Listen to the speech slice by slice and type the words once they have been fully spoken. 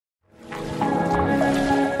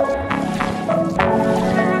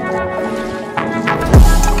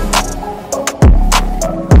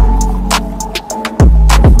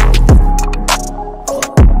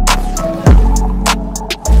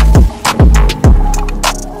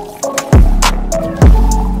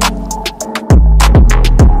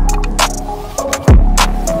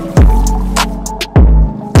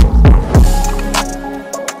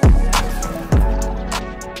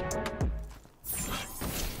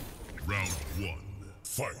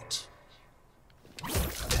Fight.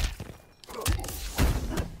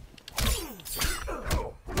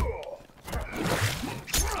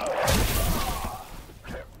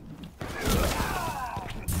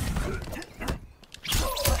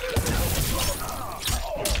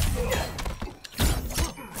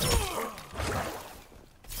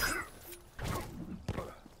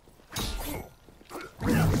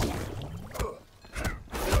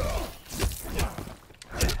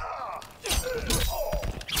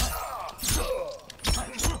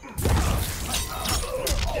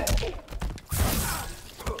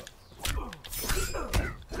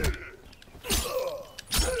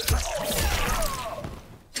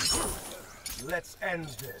 Let's end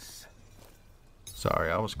this. Sorry,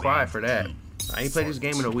 I was quiet for that. I ain't played this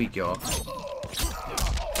game in a week, y'all.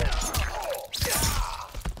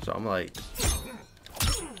 So I'm like...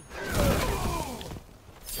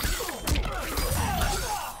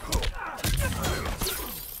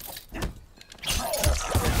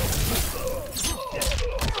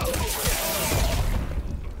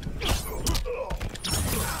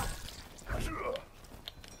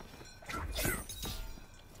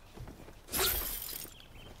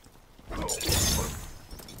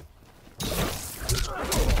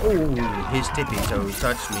 Oh, his tippy toes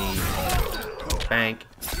touched me. Bank.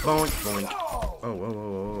 Boink, boink. Oh, whoa, whoa,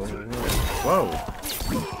 whoa, whoa. Whoa.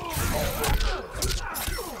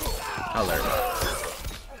 I'll learn.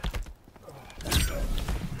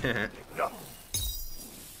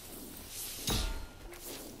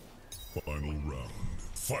 Final round.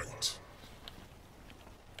 Fight.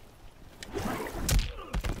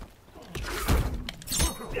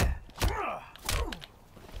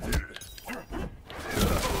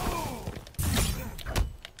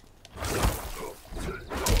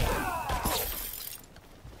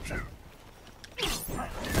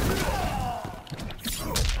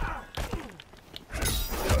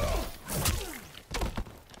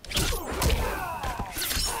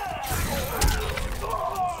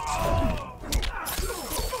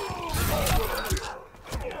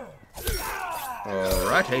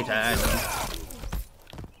 Alright, hey, time.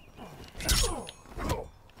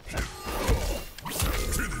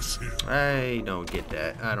 I don't get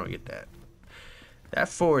that. I don't get that. That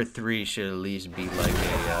 4-3 should at least be like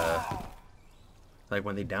a, like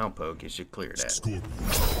when they down poke, it should clear that. Scorpion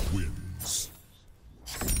wins.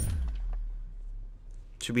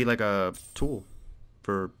 Should be like a tool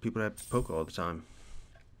for people that poke all the time.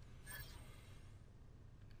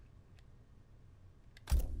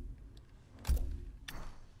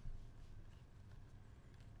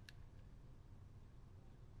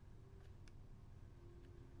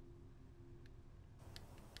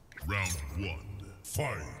 Round one.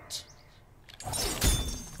 Fight.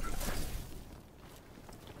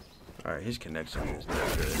 Alright, his connection is not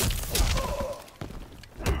good.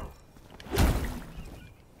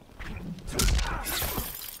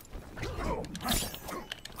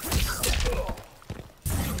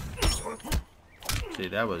 See,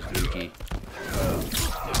 that was gooky.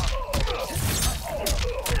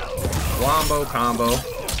 Wombo combo.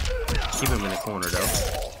 Keep him in the corner though.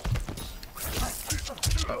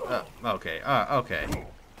 Okay, okay.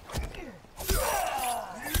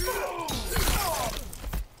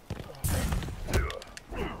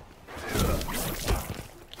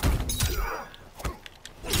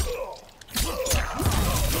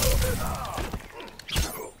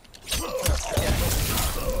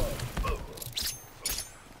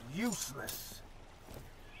 Useless.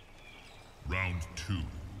 Round two.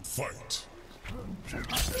 Fight.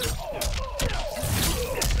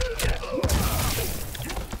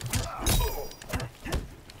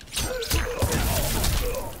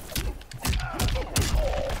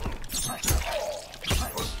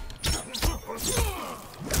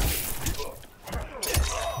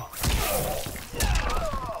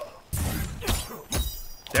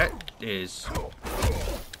 That is...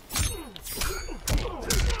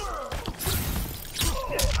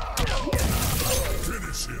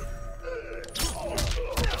 Finish him.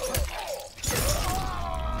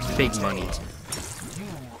 big money. You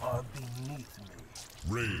are beneath me.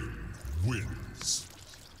 Rain wins.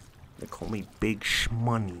 They call me Big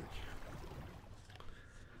Shmoney.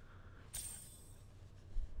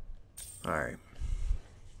 Alright.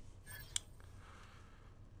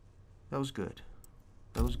 That was good.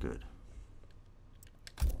 That was good.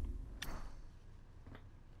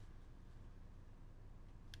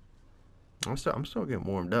 I'm still getting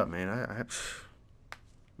warmed up, man.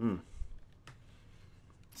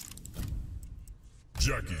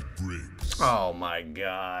 Jackie Briggs. Oh my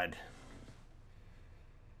God.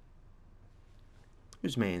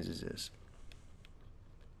 Whose man's is this?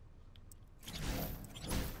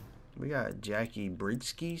 We got Jackie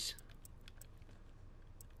Brigskis.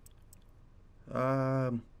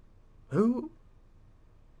 Who?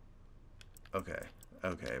 Okay.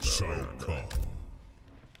 Okay, bro. Shao Kahn.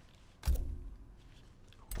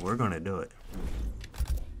 We're gonna do it.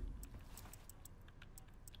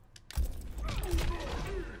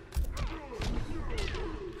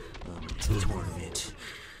 Tournament.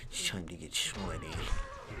 It's time to get sweaty.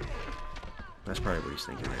 That's probably what he's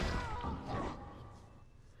thinking right now.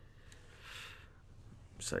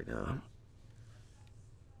 It's like,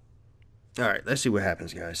 alright, let's see what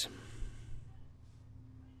happens, guys.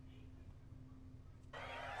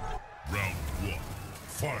 Round one.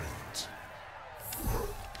 Fight.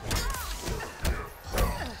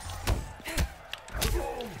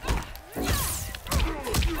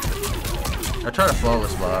 I try to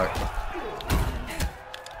flawless block.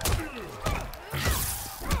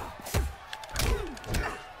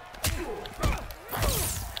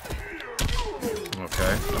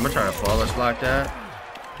 Okay, I'm gonna try to flawless block that.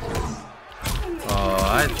 Oh,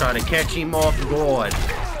 I try to catch him off guard.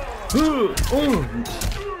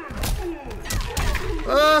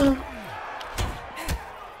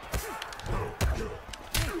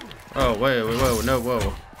 Oh, wait, whoa, no,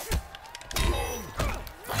 whoa.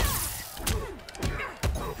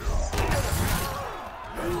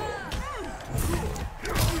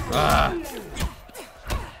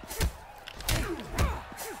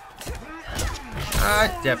 I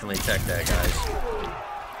definitely tech that, guys.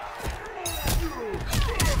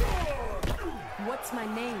 What's my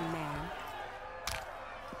name, man?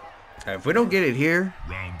 If we don't get it here,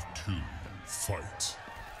 Round two. Fight.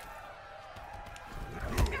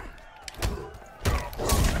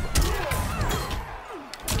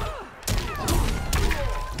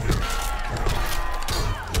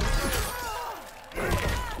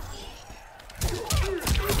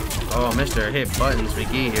 oh, Mr. Hit Buttons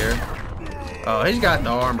McGee here. Oh, he's got the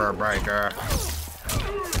armor breaker.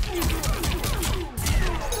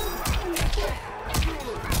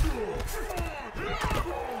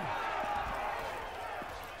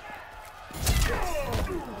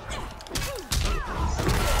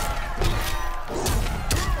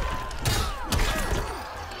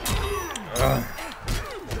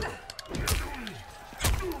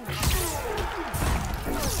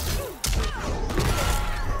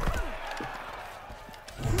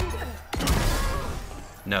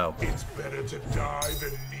 No. It's better to die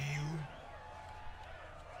than kneel.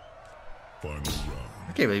 Final round.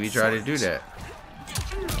 I can't believe you tried to do that.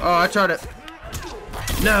 Oh, I tried to...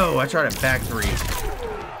 No, I tried to back three.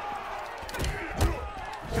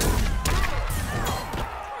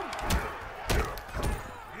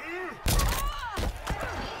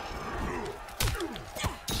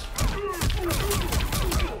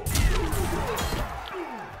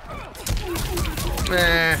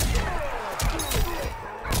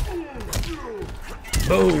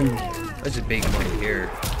 Boom. That's a big money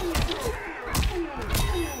here.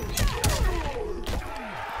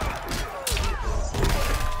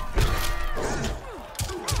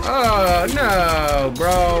 Oh, no,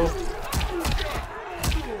 bro.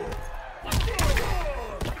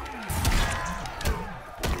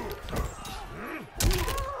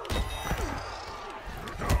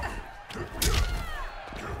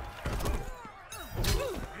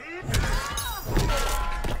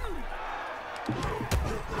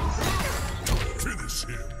 Finish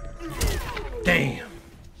him. Damn.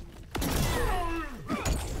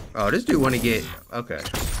 Oh, this dude want to get... Okay.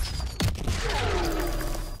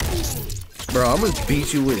 Bro, I'm gonna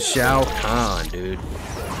beat you with Shao Kahn, dude.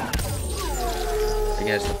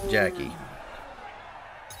 Against Jackie.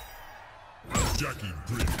 Jackie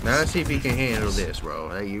Briggs. Now let's see if he can handle this, bro.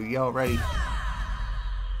 Hey, y'all ready?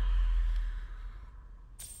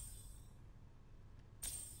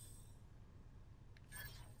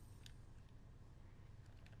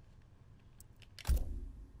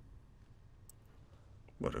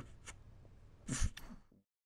 What a